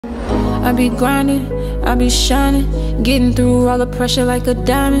I be grinding, I be shining, getting through all the pressure like a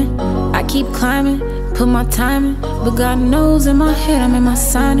diamond. I keep climbing, put my time in, but God knows in my head I'm in my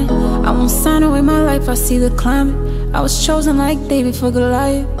signing. I won't sign away my life, I see the climate. I was chosen like David for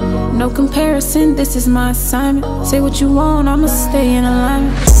Goliath. No comparison, this is my assignment. Say what you want, I'ma stay in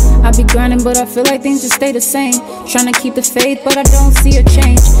alignment. I be grinding, but I feel like things just stay the same. Trying to keep the faith, but I don't see a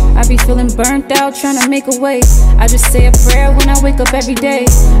change. I be feeling burnt out, trying to make a way. I just say a prayer when I wake up every day.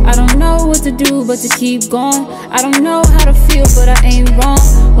 I don't know what to do but to keep going. I don't know how to feel, but I ain't wrong.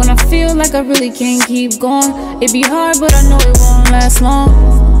 When I feel like I really can't keep going, it be hard, but I know it won't last long.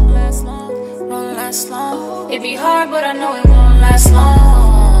 Won't last long. It be hard, but I know it won't last long.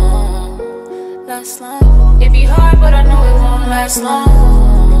 It be hard, but I know it won't last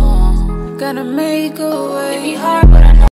long. Gotta make a way. It be hard, but I know